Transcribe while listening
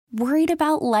Worried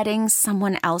about letting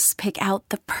someone else pick out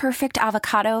the perfect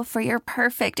avocado for your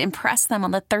perfect impress them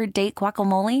on the third date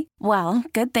guacamole? Well,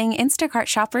 good thing Instacart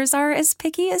shoppers are as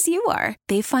picky as you are.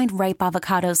 They find ripe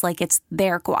avocados like it's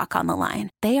their guac on the line.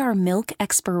 They are milk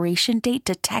expiration date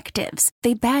detectives.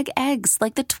 They bag eggs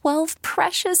like the 12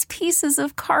 precious pieces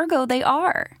of cargo they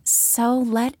are. So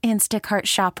let Instacart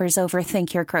shoppers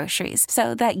overthink your groceries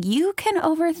so that you can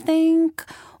overthink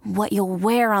what you'll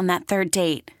wear on that third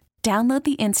date. Download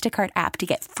the Instacart app to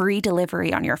get free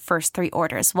delivery on your first 3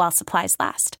 orders while supplies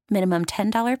last. Minimum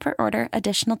 $10 per order.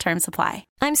 Additional terms apply.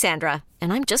 I'm Sandra,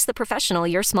 and I'm just the professional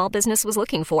your small business was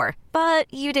looking for. But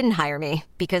you didn't hire me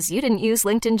because you didn't use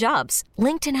LinkedIn Jobs.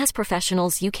 LinkedIn has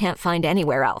professionals you can't find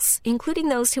anywhere else, including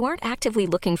those who aren't actively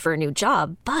looking for a new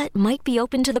job, but might be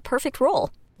open to the perfect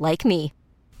role, like me.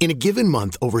 In a given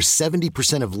month, over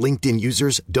 70% of LinkedIn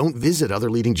users don't visit other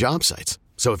leading job sites.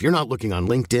 So if you're not looking on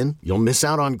LinkedIn, you'll miss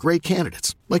out on great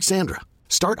candidates like Sandra.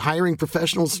 Start hiring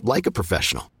professionals like a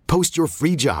professional. Post your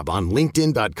free job on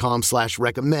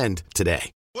linkedin.com/recommend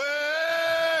today.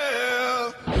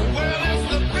 Well, it's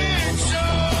the Big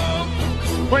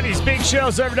Show. Wendy's Big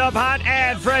Show served up hot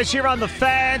and fresh here on the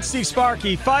Fan. Steve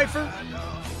Sparky Pfeiffer,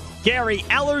 Gary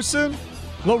Ellerson,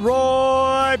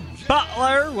 Leroy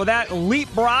Butler with that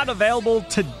Leap Brat available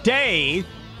today.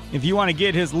 If you want to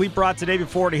get his Leap Brat today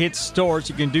before it hits stores,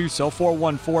 you can do so.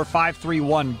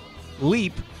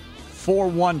 414-531-LEAP.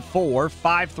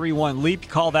 414-531-LEAP. You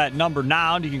call that number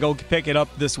now, and you can go pick it up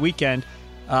this weekend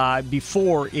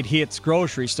before it hits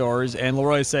grocery stores. And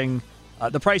Leroy is saying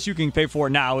the price you can pay for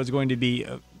it now is going to be,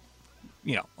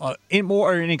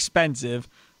 more inexpensive,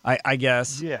 I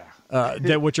guess. Yeah.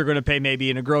 Than what you're going to pay maybe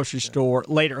in a grocery store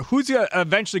later. Who's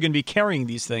eventually going to be carrying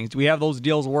these things? Do we have those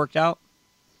deals worked out?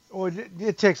 Well,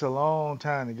 it takes a long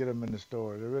time to get them in the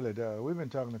stores. It really does. We've been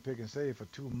talking to Pick and Save for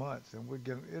 2 months, and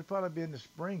it'll probably be in the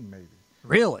spring maybe.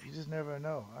 Really? You just never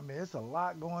know. I mean, it's a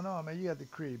lot going on, man. You got to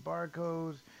create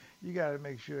barcodes. You got to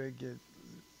make sure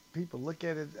people look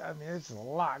at it. I mean, it's a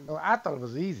lot. I thought it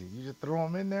was easy. You just throw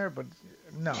them in there, but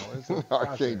no. It's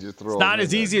I can't just throw them in. It's not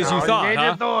as easy as you thought, you can't huh?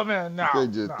 just throw them in. No, You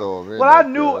can't just throw them in.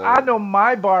 Well, I know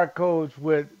my barcodes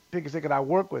with Pick and Save, and I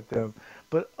work with them.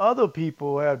 But other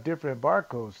people have different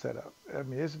barcodes set up. I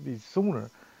mean, this would be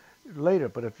sooner, later.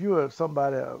 But if you are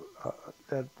somebody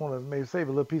that want to maybe save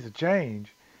a little piece of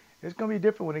change, it's going to be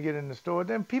different when they get in the store.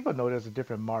 Then people know there's a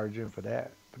different margin for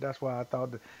that. But that's why I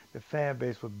thought the fan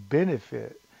base would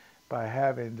benefit by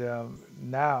having them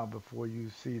now before you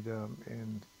see them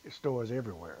in stores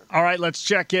everywhere. All right, let's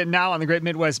check in now on the Great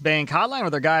Midwest Bank Hotline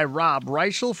with our guy Rob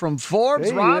Reichel from Forbes.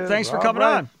 Hey, Rob, thanks for coming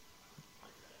on.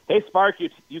 Hey, Spark,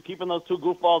 you keeping those 2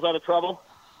 goofballs out of trouble?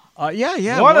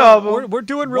 Yeah. One of them. We're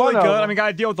doing really good. I mean, got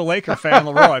to deal with the Laker fan,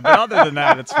 Leroy. But other than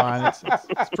that, it's fine.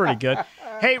 It's pretty good.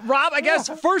 Hey, Rob, I guess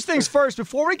first things first,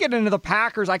 before we get into the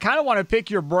Packers, I kind of want to pick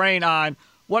your brain on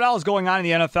what else is going on in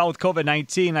the NFL with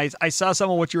COVID-19. I saw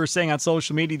some of what you were saying on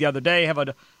social media the other day. Have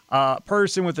a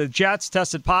person with the Jets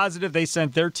tested positive. They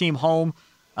sent their team home.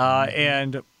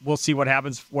 And we'll see what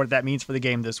happens, what that means for the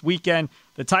game this weekend.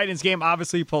 The Titans game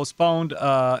obviously postponed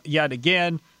yet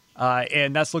again,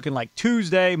 and that's looking like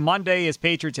Tuesday. Monday is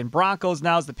Patriots and Broncos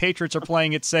now, as the Patriots are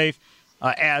playing it safe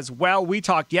as well. We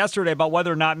talked yesterday about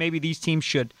whether or not maybe these teams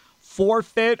should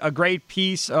forfeit. A great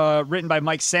piece written by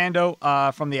Mike Sando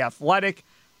from The Athletic,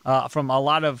 from a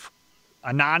lot of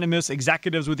anonymous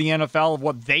executives with the NFL of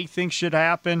what they think should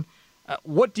happen.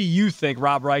 What do you think,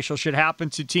 Rob Reichel, should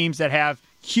happen to teams that have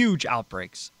huge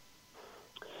outbreaks?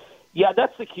 Yeah,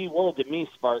 that's the key word to me,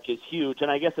 Spark, is huge. And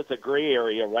I guess it's a gray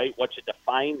area, right, what you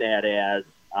define that as.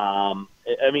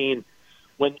 I mean,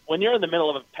 when you're in the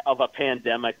middle of a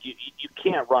pandemic, you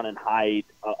can't run and hide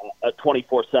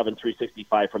 24/7,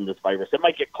 365 from this virus. It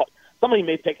might get caught. Somebody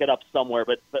may pick it up somewhere,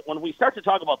 but when we start to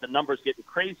talk about the numbers getting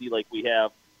crazy like we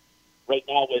have right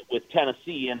now with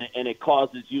Tennessee, and it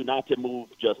causes you not to move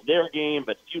just their game,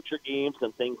 but future games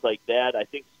and things like that. I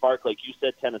think, Spark, like you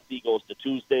said, Tennessee goes to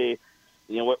Tuesday.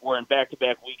 You know, we're in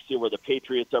back-to-back weeks here where the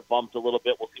Patriots are bumped a little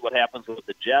bit. We'll see what happens with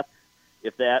the Jets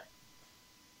if that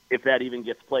even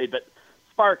gets played. But,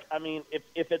 Spark, I mean, if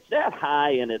it's that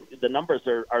high and the numbers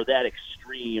are that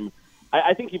extreme,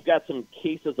 I think you've got some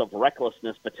cases of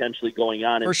recklessness potentially going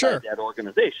on inside that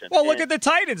organization. Well, look at the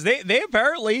Titans. They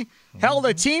apparently held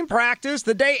a team practice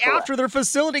the day after their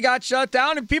facility got shut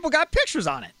down, and people got pictures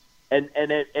on it. And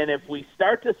if we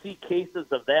start to see cases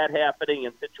of that happening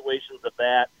and situations of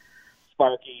that,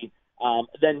 Sparky,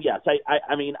 then yes,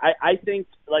 I mean I think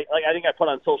like I think I put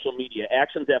on social media,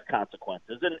 actions have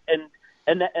consequences,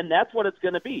 and that's what it's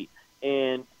going to be.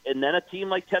 and then a team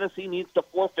like Tennessee needs to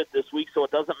forfeit this week so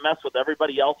it doesn't mess with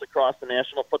everybody else across the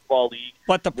National Football League.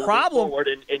 But the problem, forward,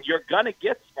 and you're going to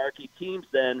get Sparky teams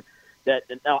then that.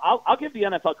 Now I'll give the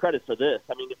NFL credit for this.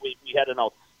 I mean, we had an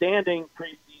outstanding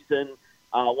preseason.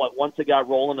 Once it got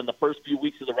rolling in the first few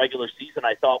weeks of the regular season,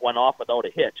 I thought went off without a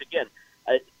hitch. Again,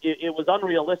 it was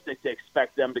unrealistic to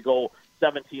expect them to go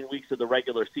 17 weeks of the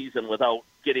regular season without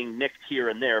getting nicked here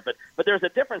and there. But there's a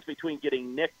difference between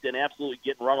getting nicked and absolutely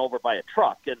getting run over by a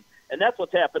truck, and that's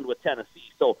what's happened with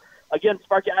Tennessee. So again,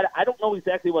 Sparky, I don't know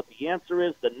exactly what the answer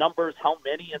is, the numbers, how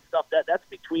many and stuff. That's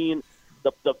between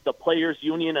the players'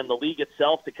 union and the league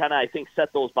itself to kind of, I think,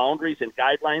 set those boundaries and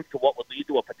guidelines to what would lead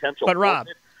to a potential. But Rob,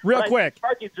 real quick,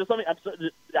 Sparky,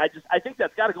 I think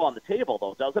that's got to go on the table,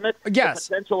 though, doesn't it? Yes.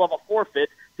 The potential of a forfeit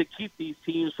to keep these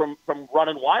teams from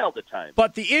running wild at times.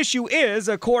 But the issue is,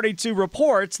 according to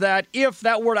reports, that if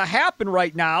that were to happen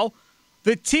right now,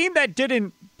 the team that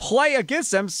didn't play against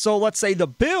them, so let's say the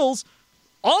Bills,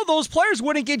 all those players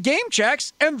wouldn't get game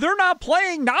checks, and they're not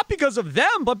playing not because of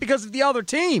them, but because of the other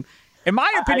team. In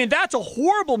my opinion, that's a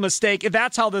horrible mistake if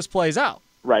that's how this plays out.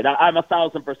 Right. I'm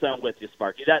 1,000% with you,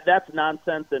 Sparky. That's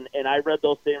nonsense, and I read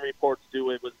those same reports,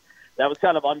 too. That was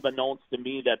kind of unbeknownst to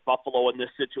me that Buffalo in this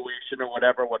situation or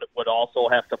whatever would also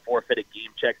have to forfeit a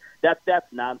game check.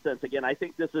 That's nonsense. Again, I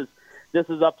think this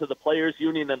is up to the players'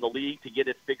 union and the league to get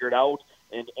it figured out,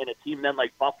 and a team then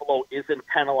like Buffalo isn't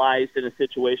penalized in a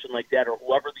situation like that, or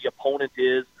whoever the opponent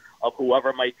is of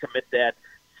whoever might commit that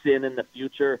sin in the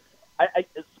future.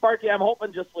 Sparky, I'm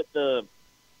hoping just with the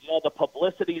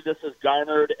publicity this has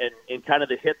garnered and kind of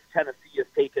the hits Tennessee has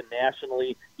taken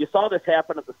nationally. You saw this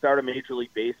happen at the start of Major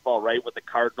League Baseball, right, with the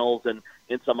Cardinals and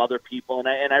some other people.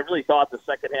 And I really thought the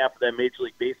second half of that Major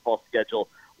League Baseball schedule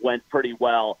went pretty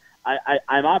well.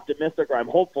 I'm optimistic, or I'm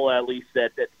hopeful at least,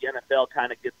 that the NFL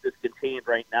kind of gets this contained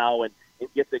right now and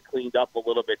gets it cleaned up a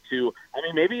little bit too. I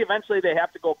mean, maybe eventually they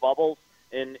have to go bubbles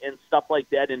and stuff like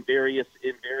that in various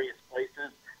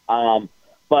places.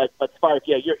 But Spark,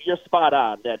 yeah, you're spot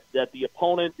on that the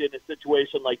opponent in a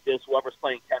situation like this, whoever's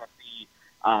playing Tennessee,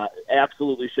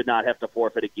 absolutely should not have to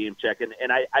forfeit a game check,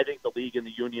 and I think the league and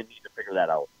the union need to figure that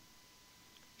out.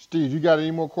 Steve, you got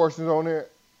any more questions on that?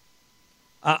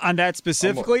 On that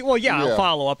specifically? I'll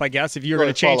follow up, I guess, if you're going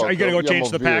to change. Are you going to go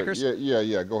change the Packers?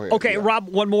 Yeah, go ahead. Okay, yeah. Rob,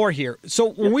 one more here. So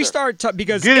when we start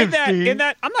because Get in him,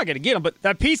 that, I'm not going to get him, but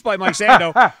that piece by Mike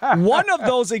Sando, one of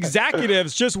those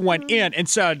executives just went in and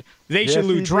said they should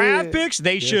lose draft picks,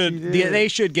 they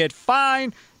should get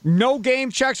fined, no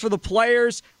game checks for the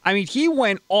players. I mean, he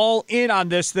went all in on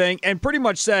this thing and pretty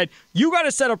much said, you got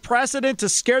to set a precedent to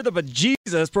scare the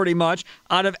bejesus pretty much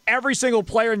out of every single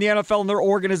player in the NFL and their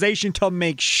organization to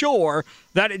make sure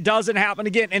that it doesn't happen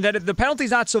again, and that if the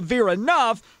penalty's not severe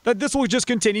enough, that this will just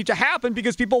continue to happen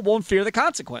because people won't fear the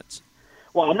consequence.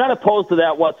 Well, I'm not opposed to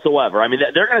that whatsoever. I mean,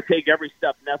 they're going to take every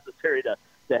step necessary to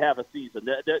have a season.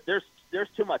 There's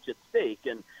too much at stake,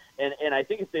 and I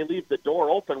think if they leave the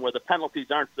door open where the penalties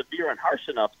aren't severe and harsh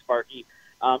enough, Sparky,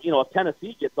 if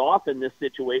Tennessee gets off in this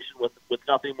situation with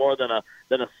nothing more than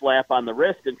a slap on the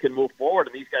wrist and can move forward,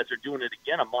 and these guys are doing it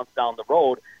again a month down the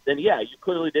road, then yeah, you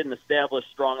clearly didn't establish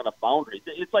strong enough boundaries.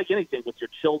 It's like anything with your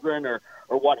children or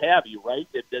what have you, right?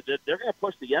 They're going to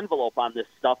push the envelope on this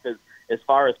stuff as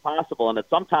far as possible, and at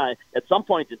some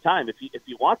point in time, if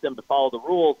you want them to follow the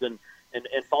rules and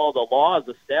follow the laws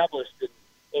established.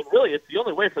 And really, it's the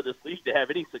only way for this league to have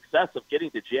any success of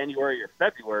getting to January or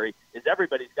February is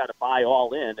everybody's got to buy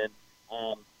all in.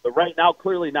 And but right now,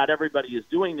 clearly not everybody is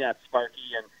doing that, Sparky.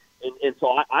 And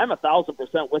so I'm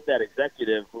 1,000% with that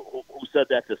executive who said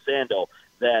that to Sando,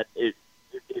 that if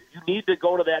you need to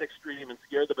go to that extreme and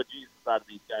scare the bejesus out of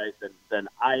these guys, then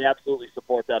I absolutely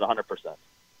support that 100%.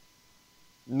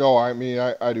 No, I mean,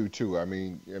 I do too. I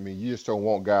mean, you just don't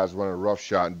want guys running a rough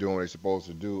shot and doing what they're supposed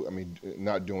to do. I mean,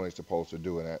 not doing what they're supposed to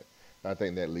do, and I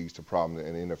think that leads to problems.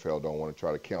 And the NFL don't want to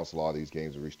try to cancel all these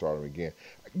games and restart them again.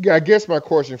 I guess my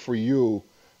question for you,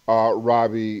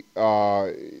 Robbie,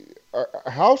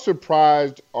 how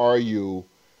surprised are you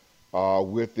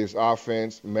with this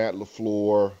offense? Matt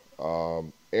LaFleur,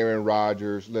 Aaron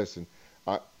Rodgers. Listen,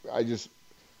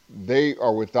 they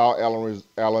are without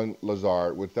Allen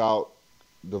Lazard, without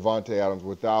Devontae Adams,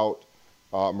 without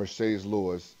Mercedes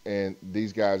Lewis, and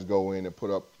these guys go in and put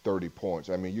up 30 points.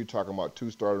 I mean, you're talking about two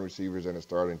starting receivers and a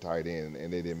starting tight end,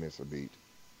 and they didn't miss a beat.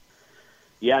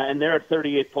 Yeah, and they're at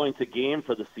 38 points a game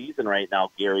for the season right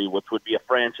now, Gary, which would be a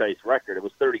franchise record. It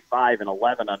was 35 and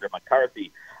 11 under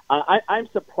McCarthy. I'm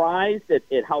surprised at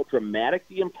how dramatic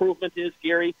the improvement is,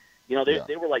 Gary.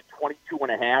 They were like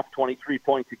 22.5, 23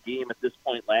 points a game at this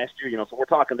point last year. So we're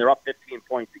talking they're up 15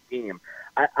 points a game.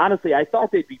 Honestly, I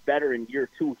thought they'd be better in year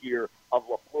 2 here of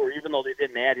LaFleur, even though they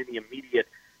didn't add any immediate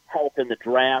help in the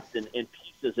draft and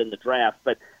pieces in the draft.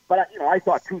 But I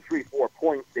thought 2, 3, 4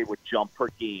 points they would jump per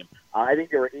game. I think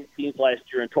they were 18th last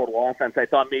year in total offense. I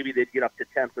thought maybe they'd get up to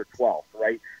 10th or 12th,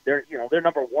 right? They're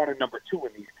number 1 and number 2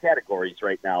 in these categories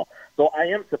right now. So I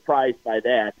am surprised by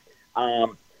that.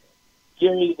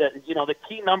 Gary, the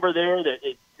key number there,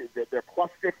 they're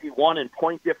plus 51 in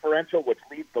point differential, which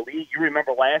leads the league. You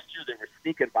remember last year they were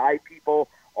sneaking by people.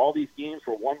 All these games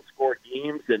were one-score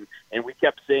games, and we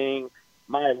kept saying,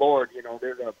 my Lord,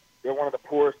 they're one of the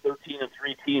poorest 13-3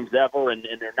 teams ever, and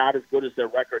they're not as good as their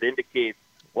record indicates.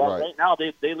 Well, right now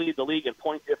they lead the league in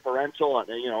point differential, and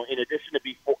in addition to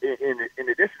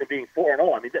being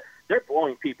 4-0, I mean they're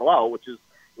blowing people out, which is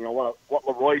what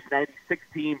Leroy's '96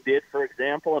 team did, for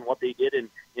example, and what they did in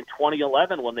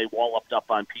 2011 when they walloped up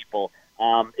on people.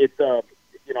 It's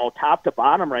top to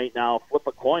bottom right now, flip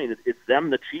a coin. It's them,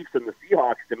 the Chiefs, and the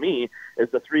Seahawks. To me, is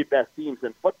the 3 best teams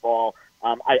in football.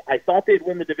 I thought they'd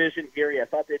win the division, Gary. I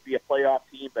thought they'd be a playoff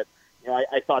team, but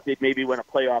I thought they'd maybe win a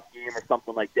playoff game or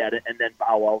something like that, and then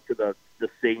bow out to the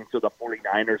Saints or the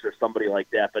 49ers or somebody like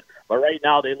that. But right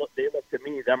now, they look to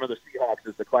me, them or the Seahawks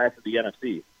as the class of the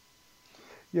NFC.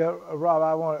 Yeah, Rob,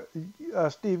 I want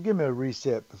Steve, give me a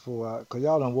reset because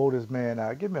y'all done wore this man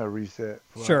out. Give me a reset.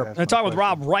 Sure. I'm talking with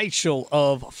Rob Reichel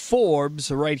of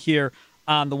Forbes right here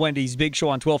on the Wendy's Big Show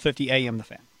on 1250 AM The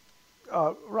Fan.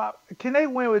 Rob, can they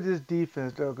win with this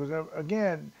defense, though? Because,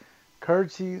 again,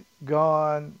 Kirksey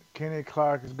gone, Kenny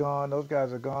Clark is gone, those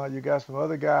guys are gone. You got some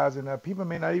other guys, and people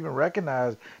may not even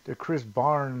recognize the Chris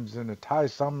Barnes and the Ty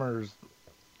Summers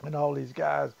and all these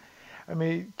guys. I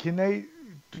mean,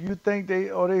 do you think they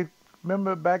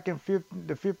remember back in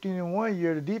the 15-1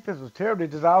 year, the defense was terrible.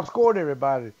 They just outscored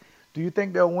everybody. Do you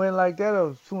think they'll win like that,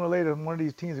 or sooner or later one of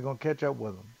these teams is going to catch up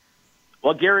with them?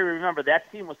 Well, Gary, remember,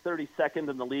 that team was 32nd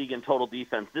in the league in total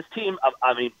defense. This team,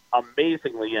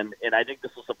 amazingly, and I think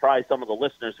this will surprise some of the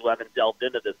listeners who haven't delved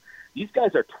into this, these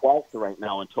guys are 12th right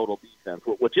now in total defense,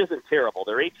 which isn't terrible.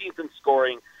 They're 18th in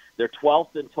scoring. They're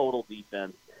 12th in total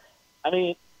defense. I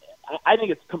mean, I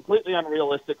think it's completely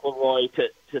unrealistic, Leroy,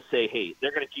 to say, hey,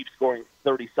 they're going to keep scoring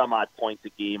 30-some-odd points a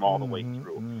game all the way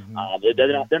through.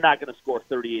 They're not going to score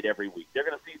 38 every week. They're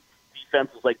going to see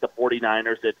defenses like the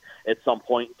 49ers at some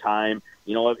point in time.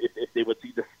 If they would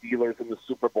see the Steelers in the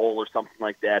Super Bowl or something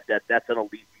like that, that's an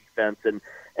elite defense.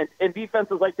 And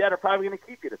defenses like that are probably going to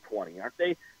keep you to 20, aren't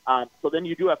they? So then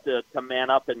you do have to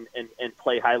man up and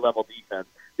play high-level defense.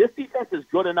 This defense is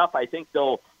good enough, I think,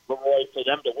 though, Leroy, for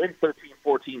them to win 13,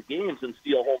 14 games and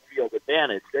steal home field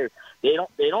advantage. They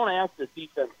don't ask this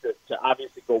defense to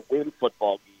obviously go win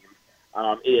football games.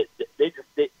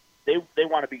 They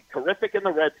want to be terrific in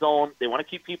the red zone. They want to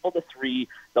keep people to 3.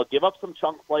 They'll give up some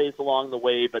chunk plays along the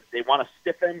way, but they want to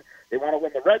stiffen. They want to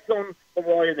win the red zone,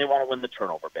 Leroy, and they want to win the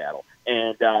turnover battle.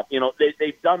 And,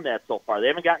 they've done that so far. They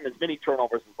haven't gotten as many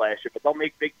turnovers as last year, but they'll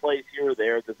make big plays here or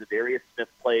there. There's a Darius Smith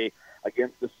play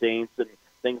against the Saints, and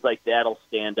things like that will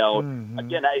stand out.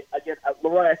 Again,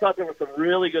 Leroy, I thought there were some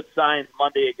really good signs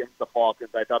Monday against the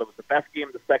Falcons. I thought it was the best game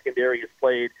the secondary has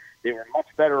played. They were much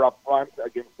better up front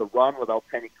against the run without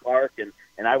Kenny Clark,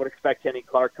 and I would expect Kenny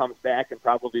Clark comes back and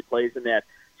probably plays in that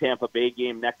Tampa Bay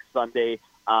game next Sunday.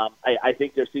 I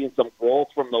think they're seeing some growth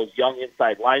from those young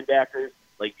inside linebackers,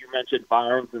 like you mentioned,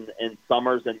 Barnes and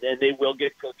Summers, and they will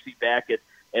get Kirksey back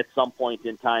at some point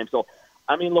in time. So,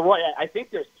 I mean, Leroy, I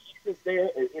think there's pieces there.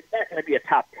 It's not going to be a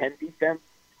top 10 defense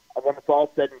when it's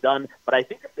all said and done, but I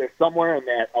think if they're somewhere in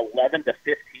that 11 to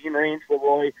 15 range,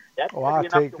 Leroy, that's going to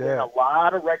be enough to win a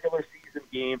lot of regular season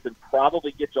games and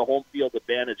probably get you home field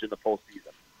advantage in the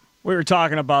postseason. We were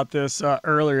talking about this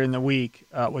earlier in the week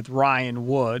with Ryan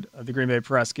Wood of the Green Bay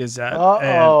Press-Gazette.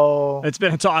 And it's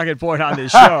been a talking point on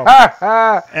this show.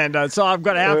 And so I'm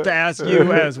going to have to ask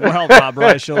you as well, Rob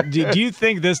Reichel. Do you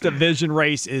think this division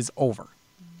race is over?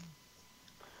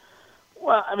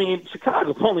 Well, I mean,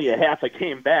 Chicago's only a half a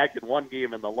game back and one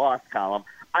game in the loss column.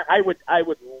 I would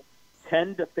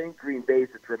tend to think Green Bay's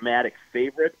a dramatic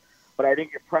favorite, but I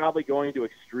think you're probably going to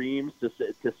extremes to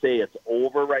say it's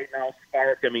over right now,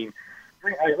 Spark. I mean,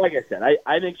 like I said,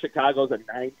 I think Chicago's a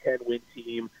 9-10 win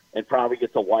team and probably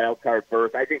gets a wild card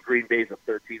berth. I think Green Bay's a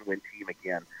 13-win team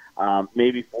again,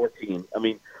 maybe 14. I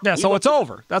mean, yeah, so it's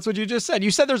over. That's what you just said.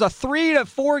 You said there's a 3 to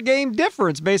 4 game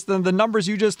difference based on the numbers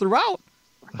you just threw out.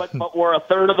 but we're a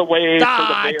third of the way.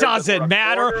 It doesn't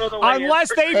matter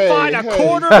unless they find a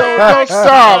quarterback. Don't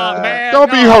stop. Oh, man,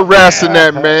 Don't be harassing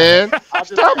that man.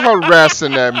 Stop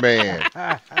harassing that man.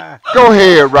 Go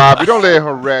ahead, Robbie. Don't let him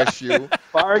harass you.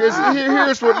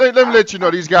 Here's what. Let me let you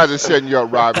know. These guys are setting you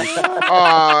up, Robbie.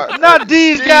 Not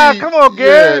these guys. Come on,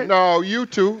 Gary. Yeah, no, you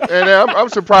two. And I'm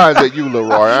surprised at you,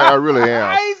 Leroy. I really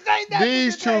am.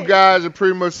 These two guys have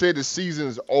pretty much said the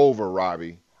season's over,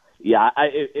 Robbie. Yeah,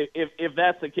 if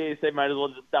that's the case, they might as well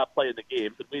just stop playing the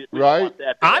games. We right? Want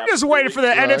that I'm just waiting for the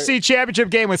NFC Championship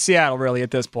game with Seattle, really,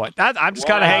 at this point. I'm just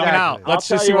kind of hanging out. Let's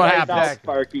just see what happens. Now,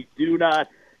 Sparky, do not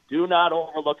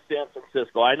overlook San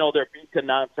Francisco. I know they're beat to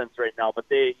nonsense right now, but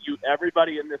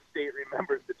everybody in this state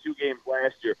remembers the 2 games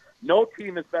last year. No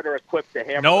team is better equipped to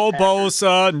hammer No the Packers.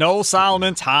 Bosa, no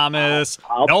Solomon Thomas,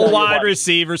 no wide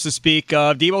receivers to speak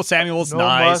of. Deebo Samuel's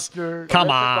nice. Mustard. Come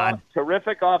on.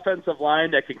 Terrific offensive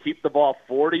line that can keep the ball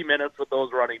 40 minutes with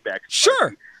those running backs.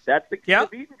 Sure. That's the key to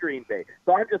beating Green Bay.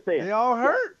 So I'm just saying. They all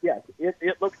hurt. Yes,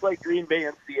 it looks like Green Bay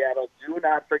and Seattle. Do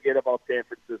not forget about San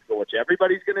Francisco, which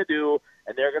everybody's going to do,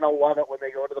 and they're going to love it when they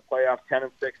go to the playoffs 10-6,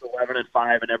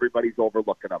 11-5, and everybody's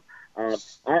overlooking them.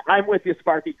 I'm with you,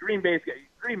 Sparky. Green Bay's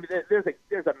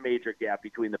there's a major gap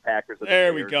between the Packers and the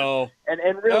Bears. There we go. And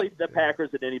really the Packers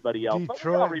and anybody else. Detroit,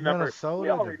 but we all remember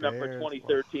Minnesota,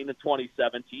 2013 and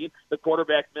 2017. The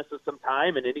quarterback misses some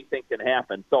time, and anything can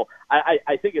happen. So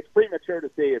I think it's premature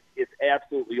to say it's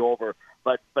absolutely over.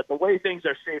 But the way things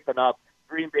are shaping up,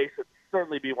 Green Bay should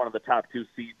certainly be one of the top 2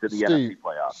 seeds in the NFC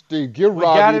playoffs. Steve, give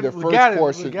Robbie the first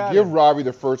question. Give Robbie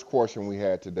the first question we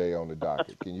had today on the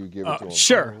docket. Can you give it to him?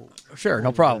 Sure,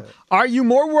 no problem. Are you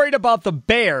more worried about the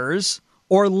Bears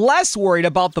or less worried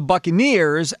about the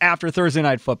Buccaneers after Thursday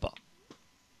Night Football?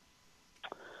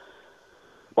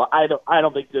 Well, I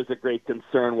don't think there's a great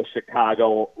concern with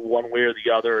Chicago one way or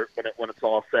the other when it's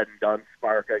all said and done.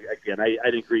 Spark, again,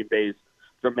 I think Green Bay's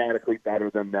dramatically better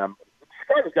than them.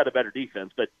 Chicago's got a better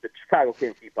defense, but Chicago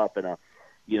can't keep up when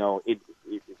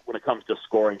it comes to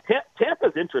scoring.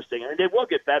 Tampa's interesting. I mean, they will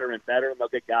get better and better, and they'll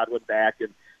get Godwin back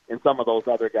and some of those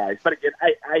other guys. But again,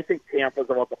 I think Tampa's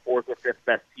about the 4th or 5th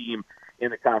best team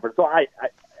in the conference. So I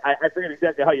forget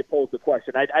exactly how you posed the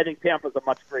question. I think Tampa's a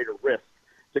much greater risk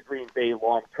to Green Bay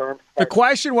long term. The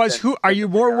question was, who are you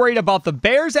more worried about, the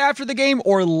Bears after the game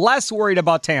or less worried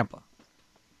about Tampa?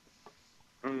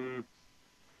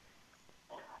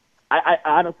 I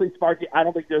honestly, Sparky, I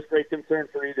don't think there's great concern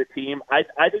for either team. I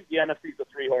think the NFC's a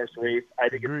 3-horse race. I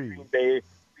think it's Green Bay,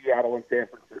 Seattle, and San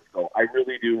Francisco. I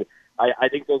really do. I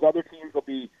think those other teams will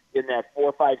be in that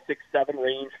 4, 5, 6, 7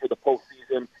 range for the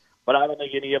postseason. But I don't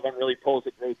think any of them really pose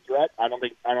a great threat. I don't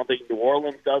think New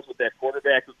Orleans does with that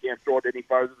quarterback who can't throw it any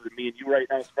farther than me and you right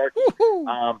now, Sparky.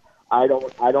 I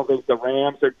don't think the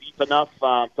Rams are deep enough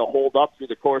to hold up through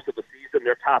the course of the season.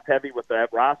 They're top heavy with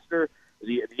that roster.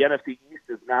 The NFC East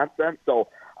is nonsense. So,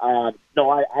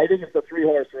 no, I think it's a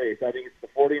 3-horse race. I think it's the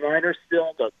 49ers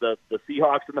still, the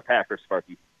Seahawks, and the Packers,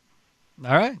 Sparky.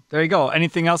 All right. There you go.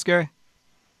 Anything else, Gary?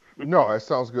 No, that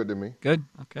sounds good to me. Good.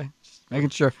 Okay. Just making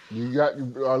sure. You got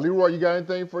Leroy, you got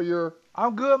anything for your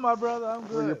I'm good, my brother. I'm good.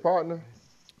 For your partner?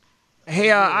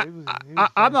 Hey, I'm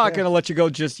not going to let you go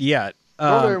just yet.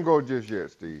 Don't let him go just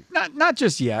yet, Steve. Not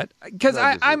just yet, because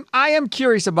I am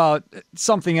curious about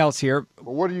something else here.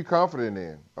 But what are you confident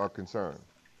in or concerned?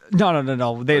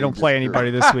 No. They don't play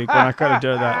anybody this week. We're not going to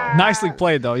do that. Nicely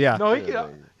played, though. Yeah. No,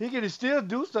 he can still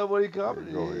do stuff when he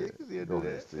comes. Go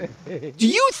ahead, Steve. Do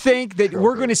you think that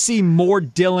we're going to see more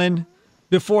Dillon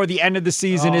before the end of the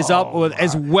season is up,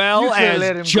 as well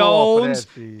as Jones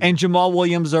and Jamal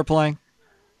Williams are playing?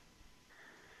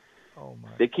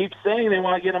 They keep saying they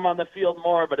want to get him on the field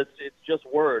more, but it's just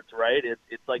words, right?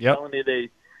 It's like telling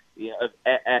you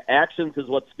actions is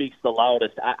what speaks the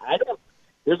loudest. I don't.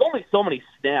 There's only so many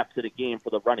snaps in a game for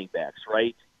the running backs,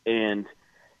 right? And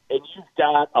you've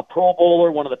got a Pro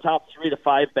Bowler, one of the top 3 to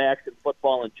 5 backs in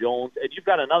football, in Jones, and you've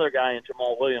got another guy in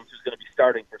Jamal Williams who's going to be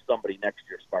starting for somebody next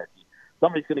year, Sparky.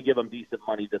 Somebody's going to give him decent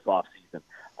money this offseason.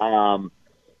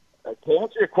 To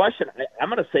answer your question, I'm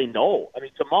going to say no. I mean,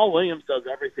 Jamal Williams does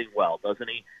everything well, doesn't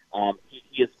he?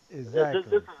 He is. Exactly.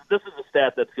 This is a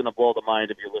stat that's going to blow the mind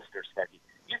of your listeners, Becky.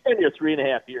 He's been here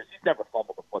 3.5 years. He's never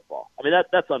fumbled a football. I mean,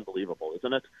 that's unbelievable,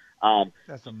 isn't it?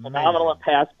 That's amazing. Phenomenal in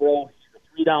pass pro. He's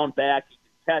a 3-down back. He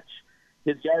can catch.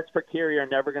 His yards per carry are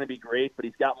never going to be great, but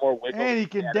he's got more wiggle. And he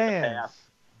can dance.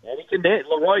 And he can dance.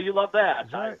 Leroy, you love that.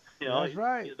 That's right. That's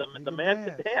right. The man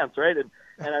can dance, right? And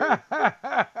I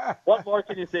mean, what more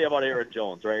can you say about Aaron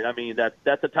Jones, right? I mean,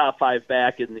 that's a top 5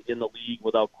 back in the league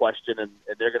without question, and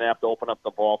they're going to have to open up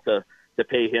the vault to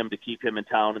pay him to keep him in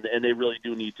town, and they really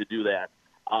do need to do that.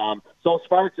 So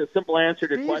Sparks, a simple answer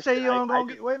to your Steve question. say you only I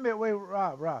gonna get. Wait a minute,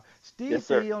 Rob. Steve Yes,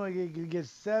 say sir. he only get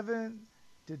 $7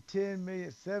 to $10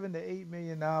 million, $7 to $8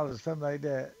 million dollars, something like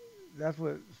that. That's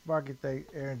what Sparky think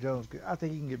Aaron Jones could. I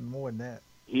think he can get more than that.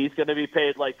 He's going to be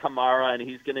paid like Kamara, and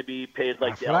he's going to be paid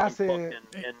like That's what I Dalvin Cook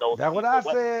said. and those. That's what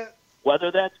people. I said.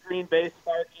 Whether that's Green Bay,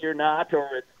 Sparky, or not, or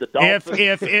it's the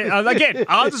Dolphins. Again,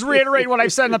 I'll just reiterate what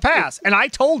I've said in the past, and I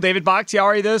told David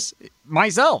Bakhtiari this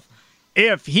myself.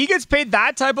 If he gets paid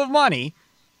that type of money,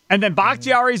 and then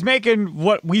Bakhtiari's making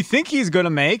what we think he's going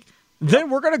to make, then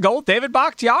we're going to go with David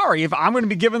Bakhtiari. If I'm going to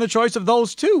be given the choice of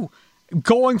those two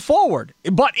going forward.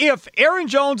 But if Aaron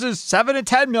Jones is $7 to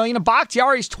 $10 million and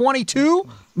Bakhtiari's $22,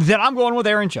 then I'm going with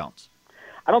Aaron Jones.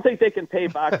 I don't think they can pay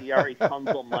Bakhtiari tons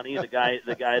of money.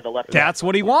 The left. That's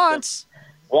what he wants.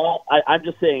 Well, I'm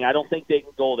just saying, I don't think they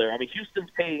can go there. I mean, Houston's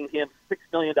paying him $6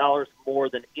 million more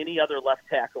than any other left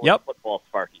tackle in football,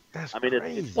 Sparky. That's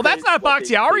crazy. Well, that's not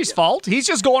Bakhtiari's fault. He's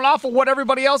just going off of what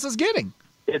everybody else is getting.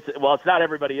 It's not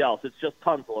everybody else. It's just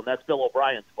Tunsil, and that's Bill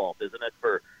O'Brien's fault, isn't it?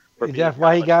 For that's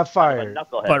why he got fired.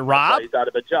 But Rob, he's out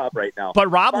of a job right now.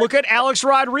 But Rob, look at Alex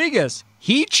Rodriguez.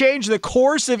 He changed the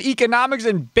course of economics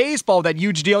in baseball. That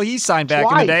huge deal he signed back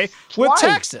in the day with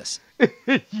Texas.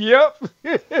 Yep.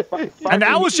 And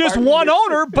that was just one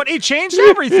owner, but it changed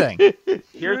everything.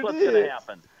 Here's what's going to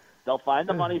happen. They'll find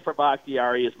the money for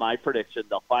Bakhtiari is my prediction.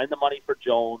 They'll find the money for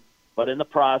Jones. But in the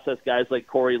process, guys like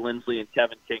Corey Linsley and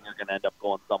Kevin King are going to end up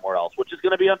going somewhere else, which is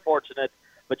going to be unfortunate.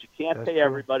 But you can't pay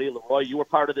everybody. Leroy, you were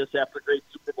part of this after great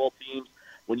Super Bowl teams.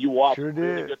 When you watch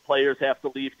really good players have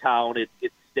to leave town, it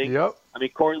stinks. Yep. I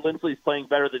mean, Corey Linsley's playing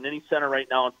better than any center right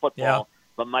now in football.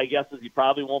 But my guess is he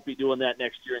probably won't be doing that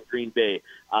next year in Green Bay.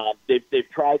 They've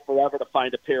tried forever to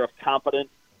find a pair of competent,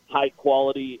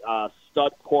 high-quality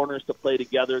stud corners to play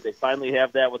together. They finally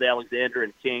have that with Alexander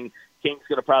and King. King's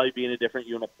going to probably be in a different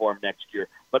uniform next year.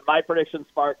 But my prediction,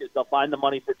 Spark, is they'll find the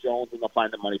money for Jones and they'll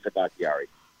find the money for Bakhtiari.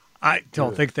 I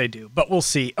don't think they do, but we'll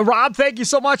see. Rob, thank you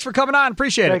so much for coming on.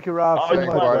 Appreciate it. Thank you, Rob.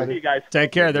 See you guys.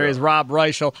 Take care. There is Rob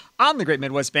Reichel on the Great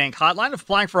Midwest Bank Hotline. If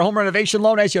applying for a home renovation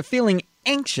loan as you're feeling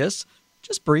anxious,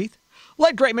 just breathe.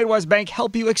 Let Great Midwest Bank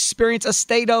help you experience a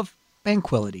state of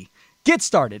tranquility. Get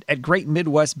started at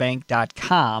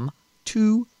greatmidwestbank.com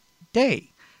today.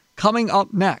 Coming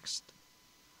up next,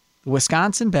 the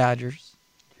Wisconsin Badgers.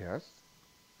 Yes.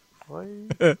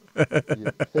 Yeah,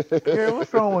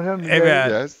 what's wrong with him today? Hey, man,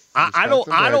 Yes. I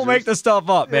don't make the stuff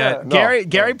up, man. Yeah,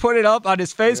 Gary put it up on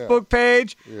his Facebook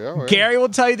page. Yeah, well, Gary will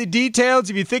tell you the details.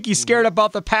 If you think he's scared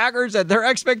about the Packers and their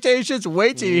expectations,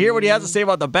 wait till you hear what he has to say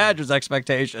about the Badgers'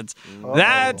 expectations.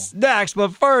 That's next.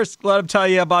 But first, let him tell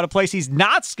you about a place he's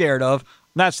not scared of.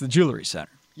 And that's the Jewelry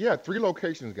Center. Yeah, 3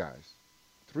 locations, guys.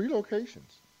 3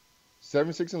 locations.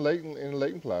 76 in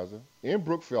Layton Plaza, in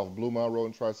Brookfield, Blue Mountain Road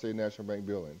and Tri-State National Bank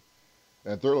Building.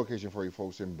 And 3rd location for you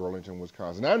folks in Burlington,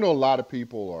 Wisconsin. I know a lot of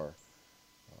people are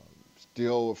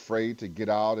still afraid to get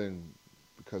out and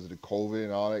because of the COVID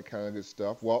and all that kind of good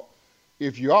stuff. Well,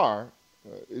 if you are,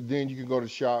 then you can go to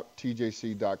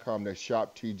shoptjc.com. That's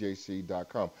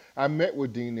shoptjc.com. I met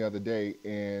with Dean the other day,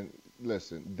 and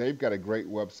listen, they've got a great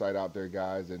website out there,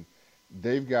 guys, and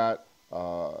they've got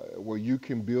where you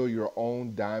can build your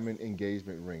own diamond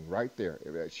engagement ring right there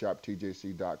at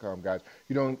shoptjc.com, guys.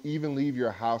 You don't even leave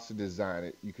your house to design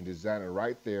it. You can design it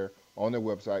right there on their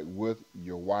website with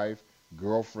your wife,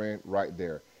 girlfriend right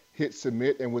there. Hit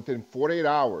submit, and within 48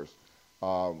 hours,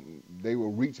 they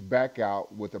will reach back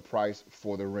out with a price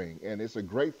for the ring. And it's a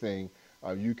great thing.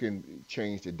 You can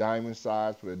change the diamond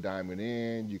size, put a diamond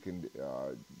in. You can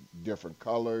different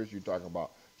colors. You're talking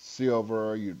about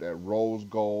silver, that rose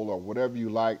gold, or whatever you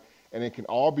like, and it can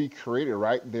all be created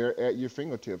right there at your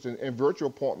fingertips. And virtual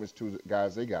appointments too,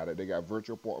 guys. They got it. They got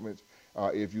virtual appointments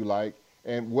if you like,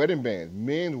 and wedding bands,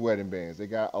 men's wedding bands. They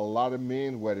got a lot of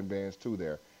men's wedding bands too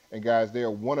there. And guys, they are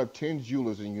one of 10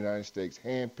 jewelers in the United States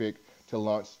handpicked to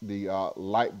launch the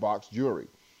Lightbox jewelry.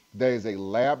 That is a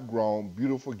lab-grown,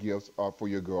 beautiful gift for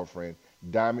your girlfriend.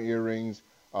 Diamond earrings.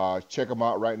 Check them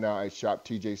out right now at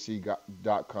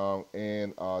shoptjc.com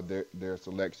and their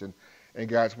selection. And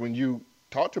guys, when you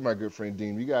talk to my good friend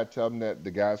Dean, you got to tell them that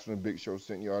the guys from the Big Show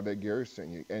sent you or that Gary sent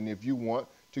you. And if you want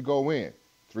to go in,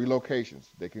 3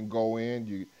 locations, they can go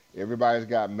in. Everybody's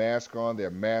got masks on.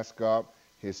 They're masked up.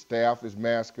 His staff is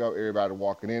masked up. Everybody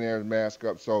walking in there is masked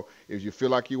up. So if you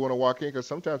feel like you want to walk in, because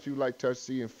sometimes you like touch,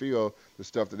 see, and feel the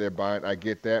stuff that they're buying, I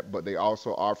get that. But they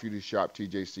also offer you the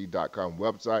shoptjc.com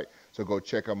website. So go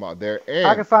check them out there. And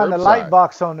I can find the curbside. light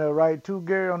box on there, right, too,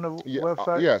 Gary, on the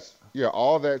website? Yes. Yeah,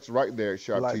 all that's right there at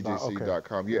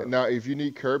shoptjc.com. Okay. Yeah. Now, if you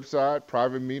need curbside,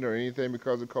 private meet, or anything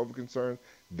because of COVID concerns,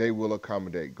 they will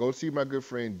accommodate. Go see my good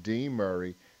friend Dean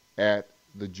Murray at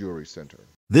the Jewelry Center.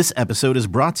 This episode is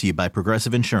brought to you by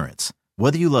Progressive Insurance.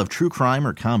 Whether you love true crime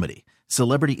or comedy,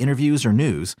 celebrity interviews or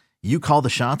news, you call the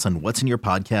shots on what's in your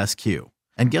podcast queue.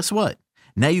 And guess what?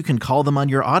 Now you can call them on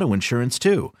your auto insurance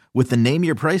too with the Name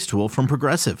Your Price tool from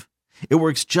Progressive. It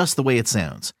works just the way it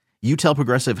sounds. You tell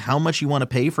Progressive how much you want to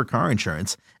pay for car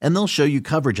insurance, and they'll show you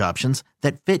coverage options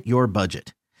that fit your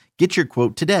budget. Get your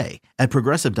quote today at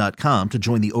Progressive.com to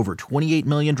join the over 28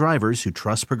 million drivers who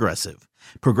trust Progressive.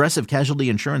 Progressive Casualty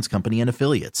Insurance Company and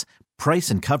Affiliates. Price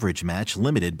and coverage match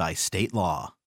limited by state law.